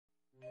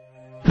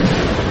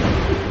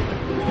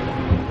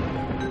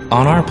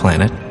on our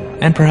planet,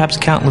 and perhaps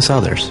countless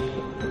others,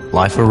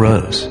 life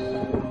arose.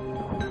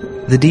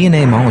 The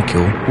DNA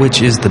molecule,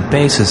 which is the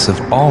basis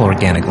of all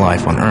organic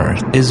life on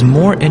Earth, is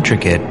more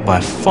intricate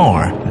by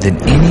far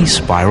than any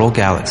spiral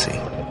galaxy,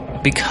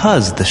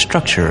 because the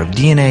structure of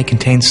DNA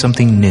contains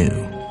something new,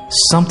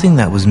 something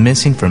that was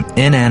missing from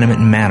inanimate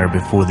matter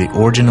before the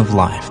origin of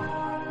life.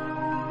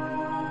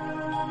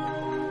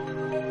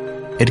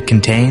 It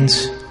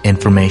contains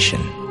information.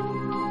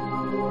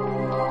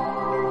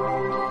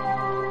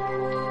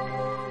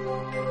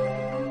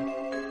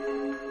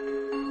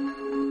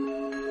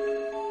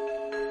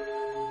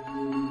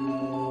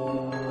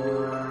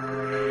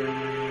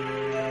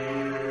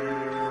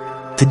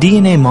 The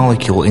DNA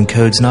molecule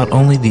encodes not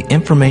only the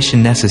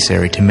information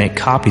necessary to make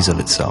copies of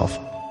itself,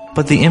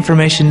 but the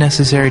information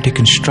necessary to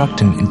construct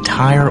an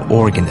entire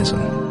organism.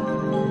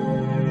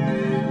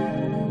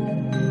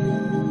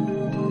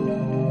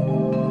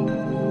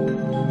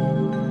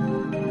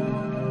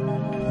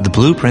 The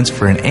blueprints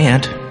for an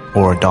ant,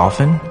 or a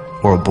dolphin,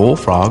 or a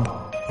bullfrog,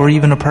 or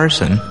even a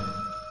person.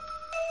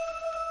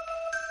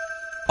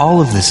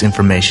 All of this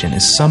information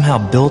is somehow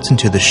built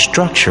into the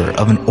structure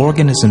of an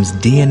organism's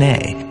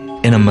DNA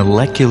in a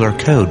molecular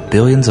code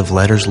billions of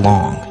letters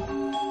long.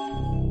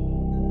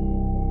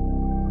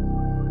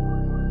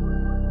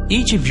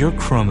 Each of your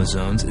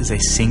chromosomes is a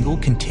single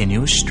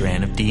continuous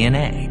strand of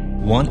DNA,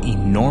 one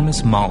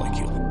enormous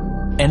molecule.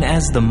 And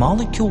as the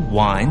molecule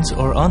winds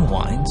or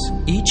unwinds,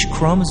 each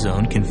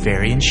chromosome can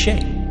vary in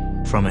shape,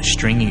 from a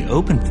stringy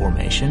open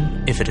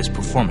formation, if it is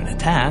performing a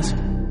task,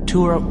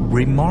 to a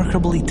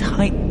remarkably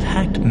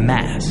tight-packed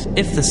mass,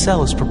 if the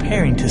cell is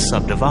preparing to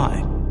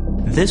subdivide.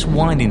 This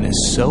winding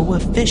is so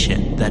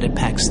efficient that it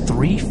packs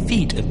 3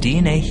 feet of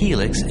DNA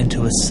helix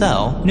into a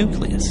cell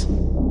nucleus.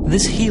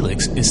 This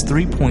helix is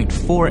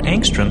 3.4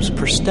 angstroms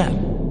per step.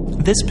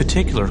 This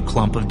particular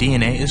clump of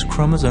DNA is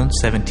chromosome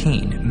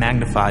 17,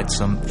 magnified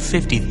some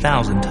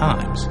 50,000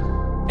 times.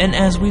 And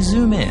as we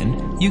zoom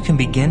in, you can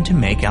begin to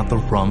make out the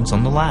rungs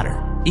on the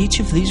ladder. Each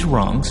of these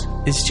rungs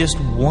is just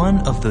one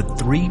of the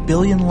 3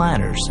 billion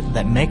ladders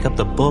that make up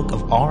the book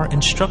of our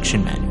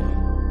instruction manual.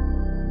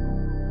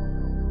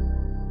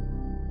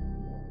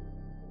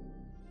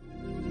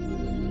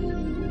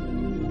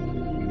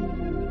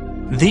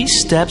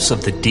 These steps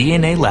of the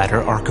DNA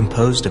ladder are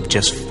composed of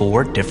just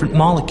 4 different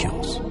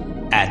molecules: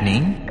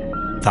 adenine,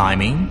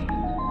 thymine,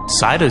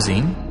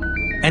 cytosine,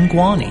 and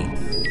guanine.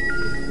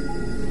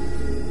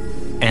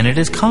 And it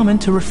is common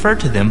to refer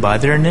to them by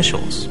their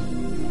initials: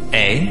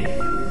 A,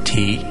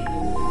 T,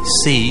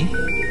 C,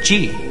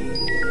 G.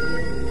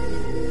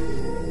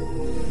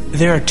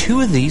 There are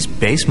 2 of these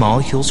base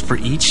molecules for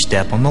each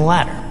step on the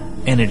ladder,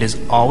 and it is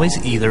always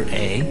either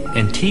A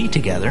and T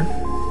together,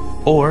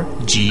 or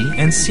G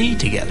and C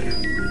together.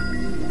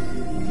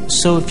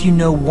 So if you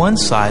know one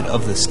side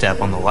of the step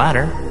on the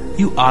ladder,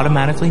 you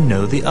automatically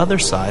know the other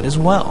side as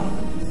well.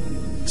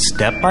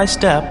 Step by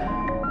step,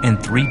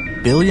 and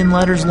 3 billion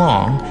letters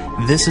long,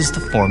 this is the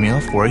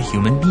formula for a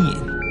human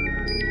being.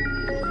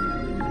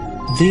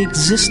 The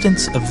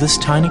existence of this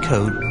tiny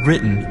code,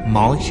 written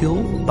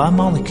molecule by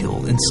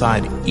molecule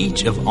inside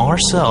each of our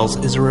cells,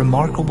 is a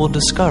remarkable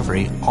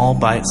discovery all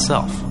by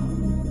itself.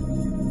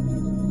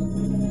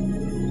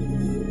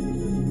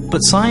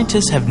 But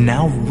scientists have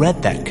now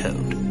read that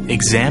code,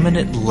 examined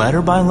it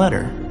letter by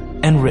letter,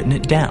 and written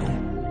it down.